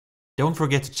don't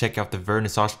forget to check out the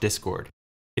Vernissage Discord.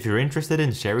 If you're interested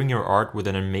in sharing your art with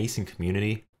an amazing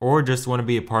community, or just want to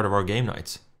be a part of our game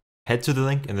nights, head to the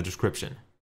link in the description.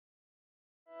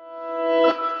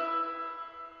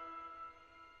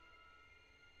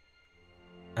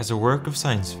 As a work of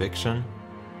science fiction,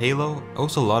 Halo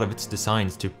owes a lot of its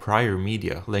designs to prior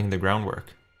media laying the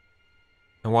groundwork.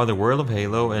 And while the world of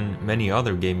Halo, and many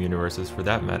other game universes for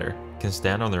that matter, can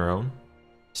stand on their own,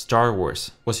 Star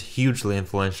Wars was hugely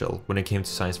influential when it came to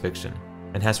science fiction,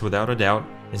 and has without a doubt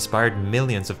inspired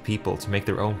millions of people to make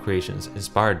their own creations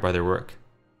inspired by their work.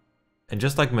 And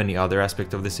just like many other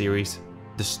aspects of the series,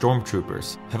 the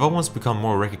Stormtroopers have almost become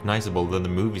more recognizable than the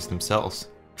movies themselves,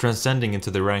 transcending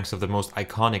into the ranks of the most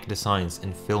iconic designs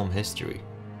in film history.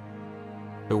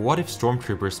 But what if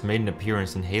Stormtroopers made an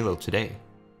appearance in Halo today?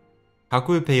 How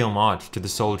could we pay homage to the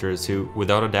soldiers who,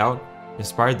 without a doubt,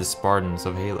 inspired the Spartans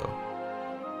of Halo?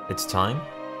 It's time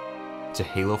to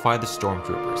Halo-fy the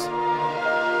Stormtroopers.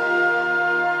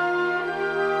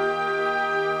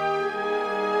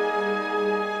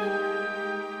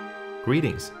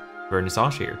 Greetings,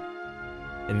 Vernissage here.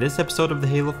 In this episode of the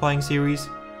Halo-fying series,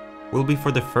 we'll be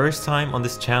for the first time on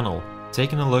this channel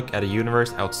taking a look at a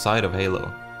universe outside of Halo,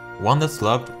 one that's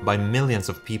loved by millions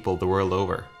of people the world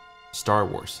over, Star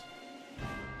Wars.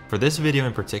 For this video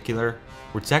in particular,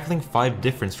 we're tackling 5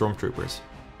 different Stormtroopers,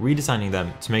 redesigning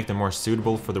them to make them more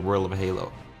suitable for the world of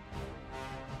Halo.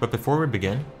 But before we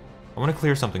begin, I want to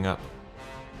clear something up.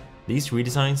 These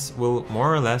redesigns will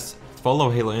more or less follow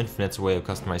Halo Infinite's way of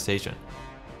customization.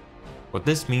 What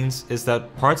this means is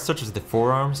that parts such as the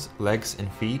forearms, legs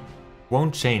and feet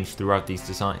won't change throughout these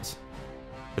designs.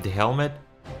 But the helmet,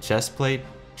 chest plate,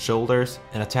 shoulders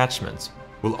and attachments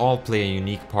will all play a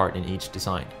unique part in each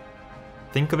design.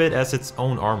 Think of it as its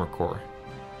own armor core.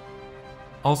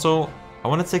 Also, I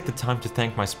want to take the time to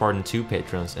thank my Spartan 2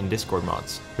 patrons and Discord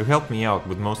mods who helped me out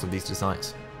with most of these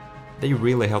designs. They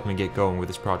really helped me get going with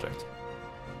this project.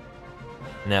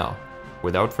 Now,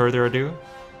 without further ado,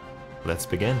 let's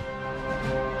begin.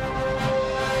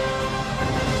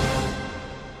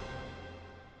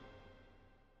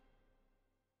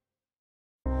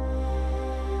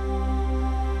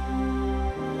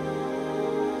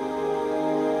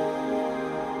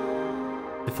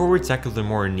 Before we tackle the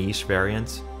more niche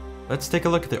variants, let's take a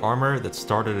look at the armor that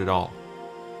started it all,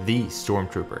 the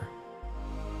Stormtrooper.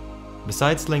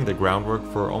 Besides laying the groundwork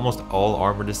for almost all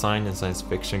armor design in science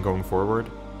fiction going forward,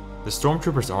 the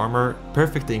Stormtrooper's armor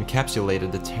perfectly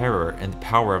encapsulated the terror and the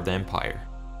power of the Empire.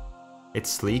 Its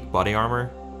sleek body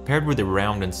armor, paired with a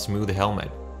round and smooth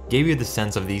helmet, gave you the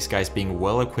sense of these guys being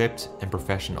well equipped and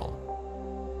professional.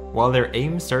 While their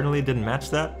aim certainly didn't match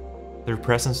that, their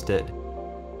presence did.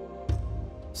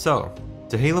 So,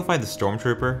 to Halo-fy the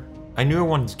Stormtrooper, I knew I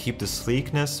wanted to keep the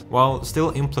sleekness while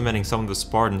still implementing some of the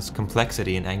Spartans'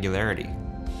 complexity and angularity.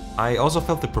 I also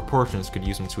felt the proportions could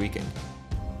use some tweaking.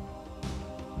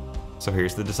 So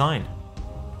here's the design.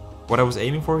 What I was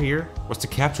aiming for here was to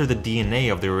capture the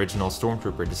DNA of the original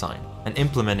Stormtrooper design and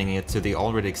implementing it to the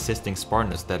already existing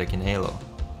Spartan aesthetic in Halo.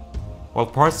 While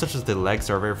parts such as the legs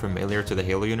are very familiar to the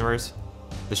Halo universe,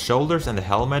 the shoulders and the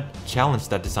helmet challenged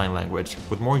that design language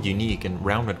with more unique and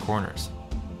rounded corners.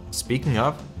 Speaking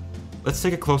of, let's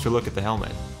take a closer look at the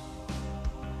helmet.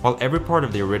 While every part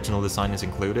of the original design is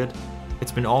included,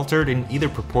 it's been altered in either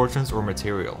proportions or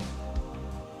material.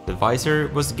 The visor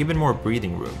was given more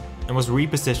breathing room and was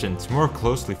repositioned to more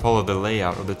closely follow the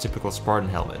layout of the typical Spartan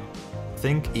helmet.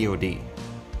 Think EOD.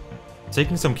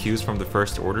 Taking some cues from the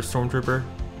First Order Stormtrooper,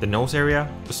 the nose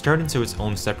area was turned into its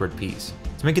own separate piece,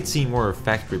 to make it seem more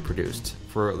factory produced,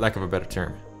 for lack of a better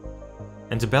term.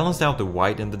 And to balance out the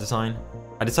white in the design,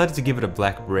 I decided to give it a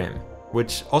black brim,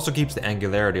 which also keeps the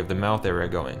angularity of the mouth area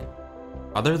going.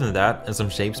 Other than that, and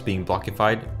some shapes being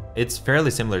blockified, it's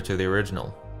fairly similar to the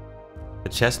original. The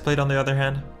chest plate on the other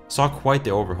hand, saw quite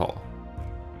the overhaul.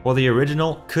 While the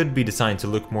original could be designed to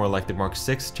look more like the Mark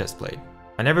VI chest plate,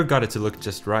 I never got it to look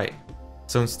just right.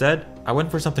 So instead, I went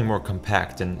for something more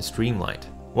compact and streamlined,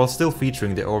 while still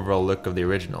featuring the overall look of the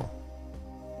original.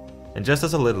 And just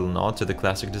as a little nod to the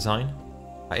classic design,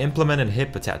 I implemented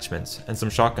hip attachments and some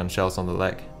shotgun shells on the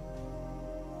leg.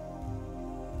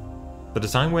 The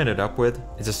design we ended up with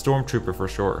is a Stormtrooper for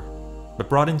sure, but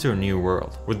brought into a new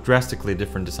world with drastically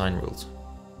different design rules.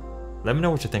 Let me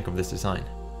know what you think of this design.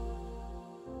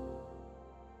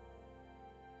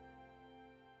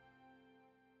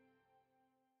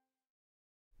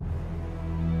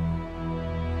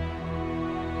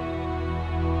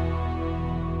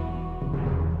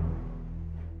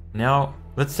 Now,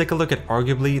 let's take a look at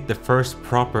arguably the first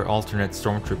proper alternate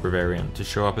Stormtrooper variant to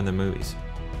show up in the movies,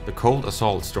 the Cold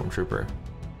Assault Stormtrooper.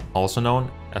 also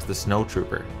known as the Snow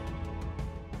Trooper.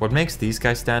 What makes these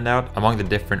guys stand out among the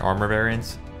different armor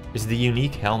variants is the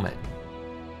unique helmet.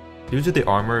 Due to the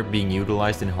armor being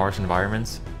utilized in harsh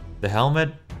environments, the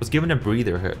helmet was given a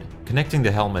breather hood, connecting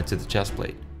the helmet to the chest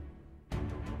plate.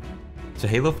 To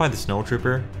halofy the Snow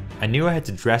Trooper, I knew I had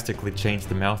to drastically change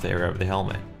the mouth area of the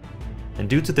helmet, and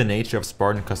due to the nature of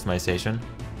Spartan customization,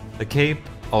 the cape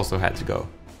also had to go.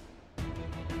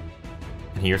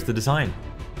 And here's the design.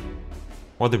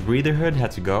 While the breather hood had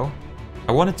to go,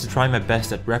 I wanted to try my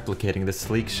best at replicating the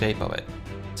sleek shape of it,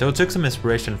 so I took some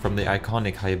inspiration from the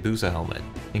iconic Hayabusa helmet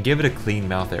and gave it a clean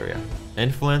mouth area,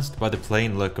 influenced by the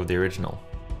plain look of the original.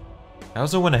 I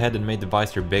also went ahead and made the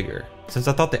visor bigger, since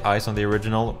I thought the eyes on the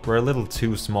original were a little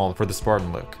too small for the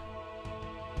Spartan look.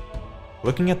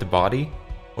 Looking at the body,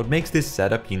 what makes this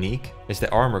setup unique is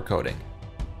the armor coating.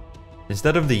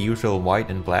 Instead of the usual white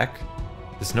and black,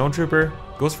 the Snow Trooper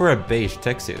goes for a beige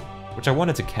tech suit, which I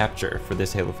wanted to capture for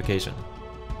this halofication.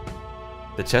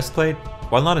 The chest plate,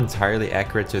 while not entirely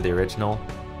accurate to the original,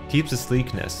 keeps the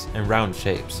sleekness and round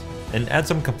shapes, and adds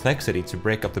some complexity to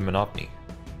break up the monotony.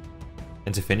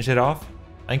 And to finish it off,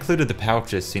 I included the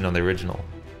pouches seen on the original,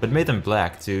 but made them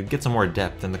black to get some more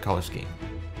depth in the color scheme.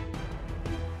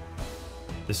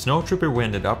 The Snow Trooper we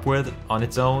ended up with on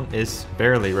its own is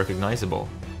barely recognizable,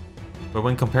 but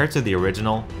when compared to the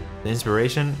original, the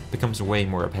inspiration becomes way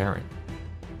more apparent.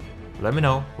 Let me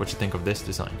know what you think of this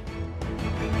design.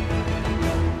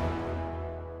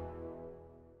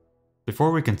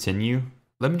 Before we continue,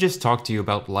 let me just talk to you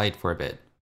about light for a bit.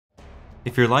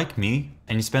 If you're like me,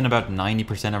 and you spend about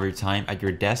 90% of your time at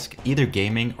your desk either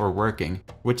gaming or working,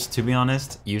 which to be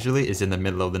honest, usually is in the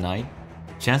middle of the night,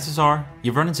 chances are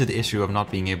you've run into the issue of not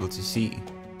being able to see.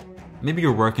 Maybe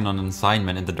you're working on an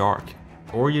assignment in the dark,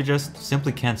 or you just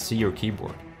simply can't see your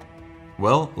keyboard.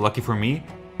 Well, lucky for me,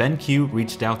 BenQ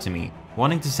reached out to me,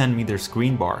 wanting to send me their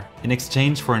screen bar in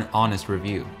exchange for an honest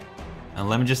review. And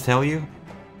let me just tell you,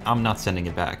 I'm not sending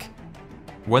it back.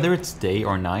 Whether it's day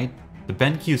or night, the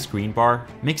BenQ screen bar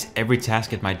makes every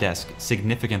task at my desk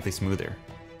significantly smoother.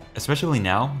 Especially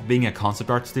now, being a concept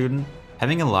art student,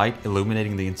 having a light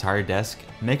illuminating the entire desk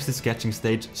makes the sketching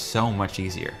stage so much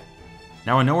easier.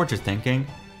 Now I know what you're thinking,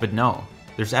 but no,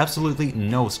 there's absolutely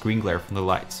no screen glare from the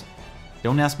lights.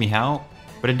 Don't ask me how,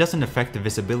 but it doesn't affect the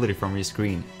visibility from your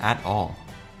screen at all.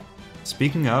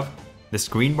 Speaking of, the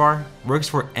screen bar works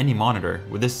for any monitor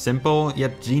with this simple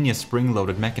yet genius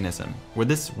spring-loaded mechanism with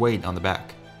this weight on the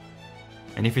back.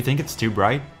 And if you think it's too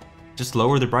bright, just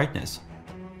lower the brightness.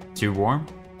 Too warm?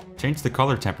 Change the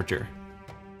color temperature.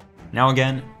 Now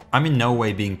again, I'm in no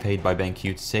way being paid by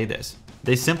BenQ to say this.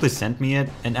 They simply sent me it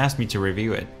and asked me to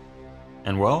review it.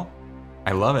 And well,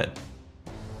 I love it.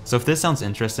 So if this sounds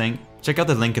interesting, check out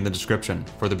the link in the description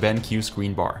for the BenQ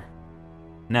screen bar.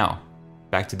 Now,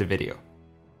 back to the video.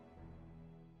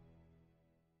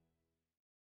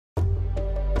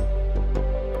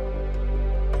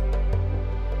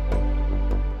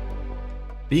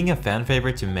 Being a fan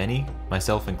favorite to many,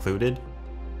 myself included,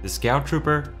 the Scout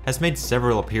Trooper has made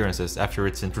several appearances after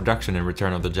its introduction in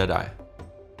Return of the Jedi.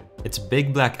 Its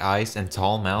big black eyes and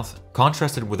tall mouth,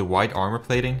 contrasted with the white armor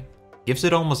plating, gives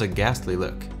it almost a ghastly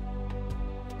look.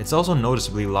 It's also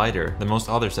noticeably lighter than most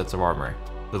other sets of armor,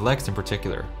 the legs in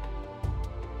particular.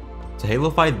 To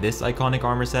halofy this iconic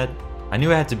armor set, I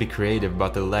knew I had to be creative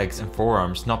about the legs and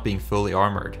forearms not being fully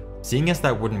armored, seeing as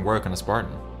that wouldn't work on a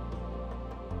Spartan.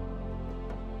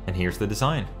 And here's the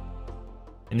design.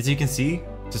 And as you can see,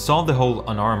 to solve the whole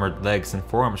unarmored legs and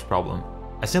forearms problem,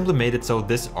 I simply made it so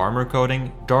this armor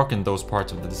coating darkened those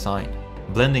parts of the design,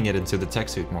 blending it into the tech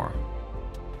suit more.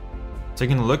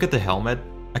 Taking a look at the helmet,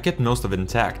 I kept most of it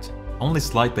intact, only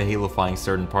slightly halofying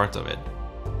certain parts of it.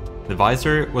 The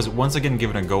visor was once again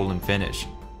given a golden finish,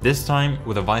 this time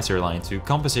with a visor line to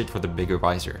compensate for the bigger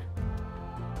visor.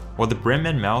 While the brim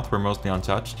and mouth were mostly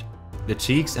untouched, the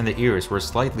cheeks and the ears were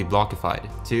slightly blockified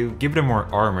to give it a more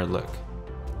armored look.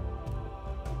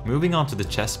 Moving on to the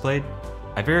chest plate,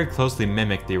 I very closely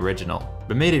mimicked the original,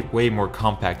 but made it way more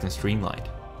compact and streamlined.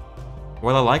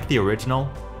 While I like the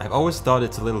original, I've always thought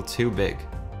it's a little too big,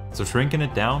 so shrinking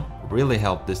it down really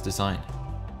helped this design.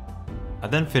 I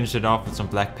then finished it off with some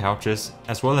black pouches,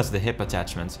 as well as the hip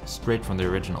attachments straight from the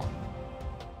original.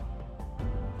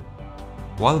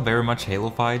 While very much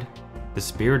halofied, the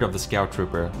spirit of the Scout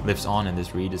Trooper lives on in this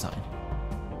redesign.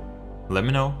 Let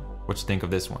me know what you think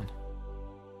of this one.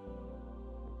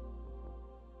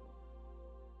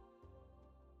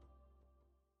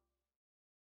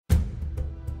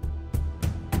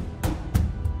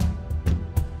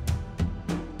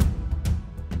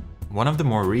 One of the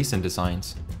more recent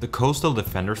designs, the Coastal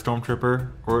Defender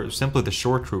Stormtrooper, or simply the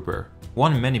Short Trooper,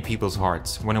 won many people's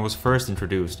hearts when it was first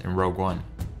introduced in Rogue One.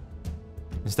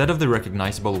 Instead of the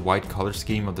recognizable white color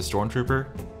scheme of the Stormtrooper,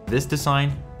 this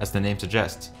design, as the name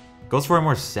suggests, goes for a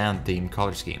more sand-themed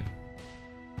color scheme.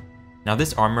 Now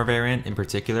this armor variant in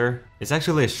particular is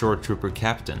actually a short trooper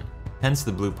captain, hence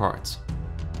the blue parts.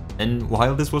 And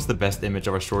while this was the best image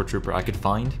of a short trooper I could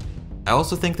find, I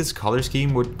also think this color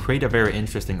scheme would create a very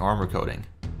interesting armor coating,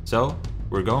 so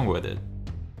we're going with it.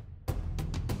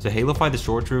 To halofy the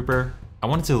short trooper, I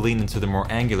wanted to lean into the more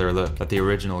angular look that the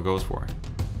original goes for.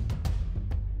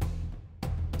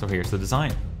 So here's the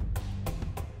design.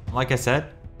 Like I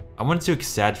said, I wanted to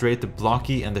exaggerate the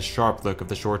blocky and the sharp look of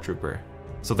the short trooper,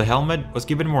 so the helmet was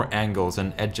given more angles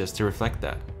and edges to reflect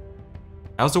that.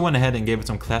 I also went ahead and gave it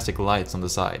some classic lights on the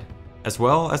side, as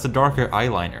well as a darker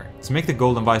eyeliner to make the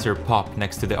golden visor pop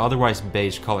next to the otherwise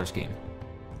beige color scheme.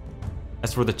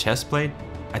 As for the chest plate,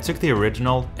 I took the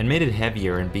original and made it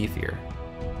heavier and beefier.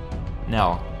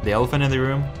 Now, the elephant in the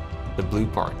room, the blue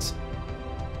parts.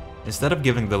 Instead of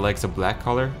giving the legs a black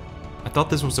color, I thought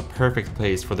this was a perfect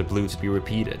place for the blue to be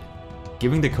repeated,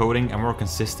 giving the coating a more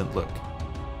consistent look.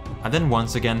 I then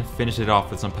once again finished it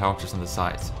off with some pouches on the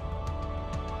sides.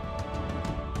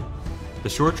 The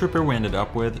short trooper we ended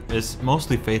up with is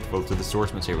mostly faithful to the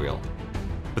source material,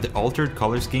 but the altered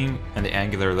color scheme and the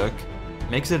angular look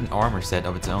makes it an armor set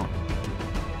of its own.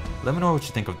 Let me know what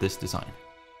you think of this design.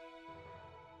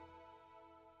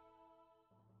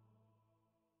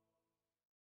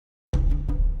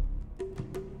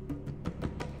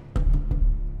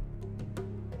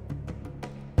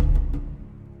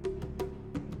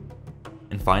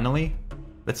 And finally,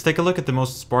 let's take a look at the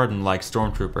most Spartan-like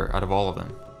Stormtrooper out of all of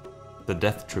them, the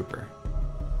Death Trooper.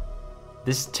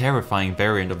 This terrifying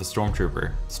variant of the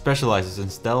Stormtrooper specializes in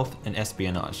stealth and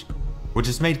espionage, which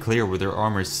is made clear with their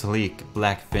armor's sleek,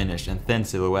 black finish and thin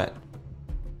silhouette.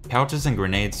 Pouches and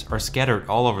grenades are scattered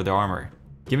all over the armor,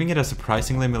 giving it a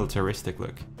surprisingly militaristic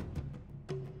look.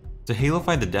 To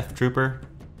halofy the Death Trooper,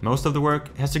 most of the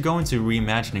work has to go into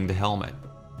reimagining the helmet,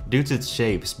 due to its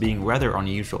shapes being rather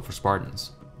unusual for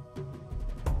Spartans.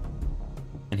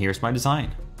 And here's my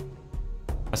design.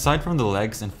 Aside from the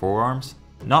legs and forearms,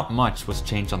 not much was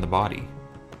changed on the body.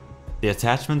 The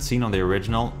attachments seen on the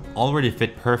original already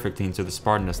fit perfectly into the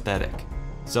Spartan aesthetic,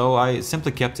 so I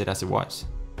simply kept it as it was.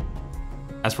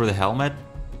 As for the helmet,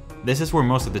 this is where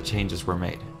most of the changes were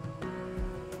made.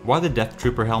 While the Death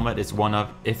Trooper helmet is one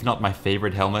of, if not my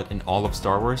favorite helmet in all of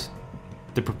Star Wars,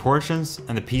 the proportions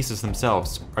and the pieces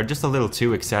themselves are just a little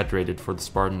too exaggerated for the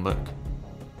Spartan look.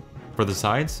 For the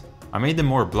sides, I made them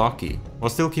more blocky, while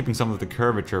still keeping some of the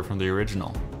curvature from the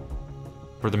original.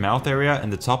 For the mouth area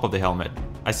and the top of the helmet,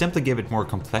 I simply gave it more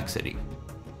complexity.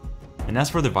 And as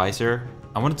for the visor,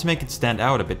 I wanted to make it stand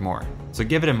out a bit more, so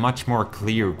give it a much more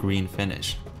clear green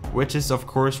finish, which is of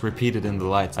course repeated in the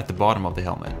lights at the bottom of the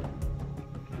helmet.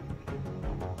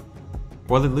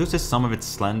 While it loses some of its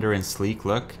slender and sleek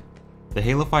look, the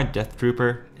halofied Death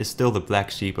Trooper is still the black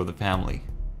sheep of the family.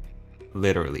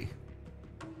 Literally.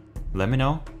 Let me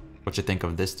know what you think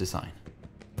of this design.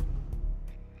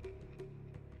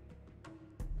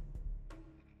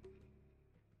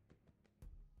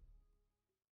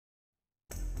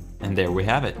 And there we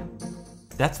have it.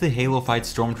 That's the halofied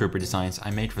Stormtrooper designs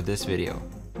I made for this video.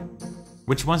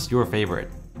 Which one's your favorite?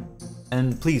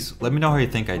 And please let me know how you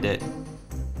think I did.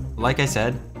 Like I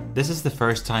said, this is the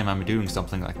first time I'm doing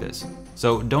something like this,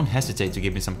 so don't hesitate to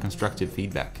give me some constructive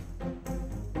feedback.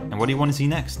 And what do you want to see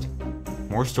next?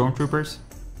 More Stormtroopers?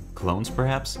 Clones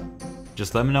perhaps?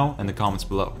 Just let me know in the comments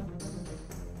below.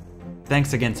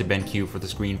 Thanks again to BenQ for the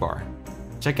screen bar.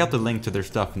 Check out the link to their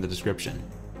stuff in the description.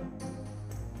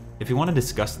 If you want to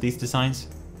discuss these designs,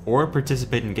 or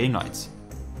participate in game nights,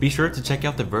 be sure to check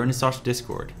out the Vernissage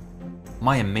Discord.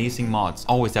 My amazing mods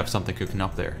always have something cooking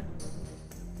up there.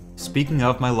 Speaking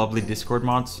of my lovely Discord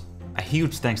mods, a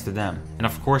huge thanks to them, and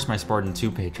of course my Spartan 2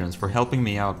 patrons for helping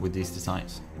me out with these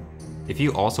designs. If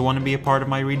you also want to be a part of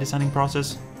my redesigning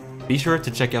process, be sure to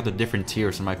check out the different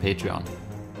tiers on my Patreon.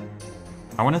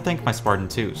 I want to thank my Spartan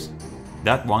 2s,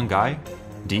 that one guy,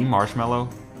 D Marshmallow,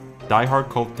 Diehard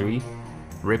Colt 3,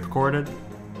 Ripcorded,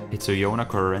 Hitsuyona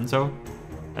Corenzo,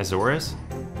 Azores,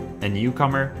 and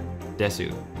newcomer,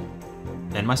 Desu.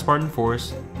 And my Spartan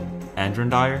 4s,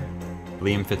 Androndire,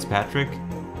 Liam Fitzpatrick,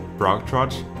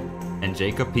 Brogtrotch, and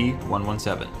Jacob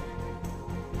P117.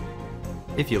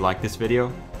 If you like this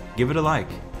video, give it a like.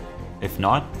 If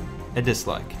not, a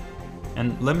dislike.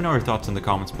 And let me know your thoughts in the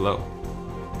comments below.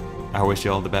 I wish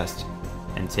you all the best,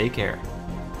 and take care.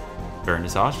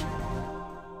 Vernissage,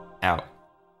 out.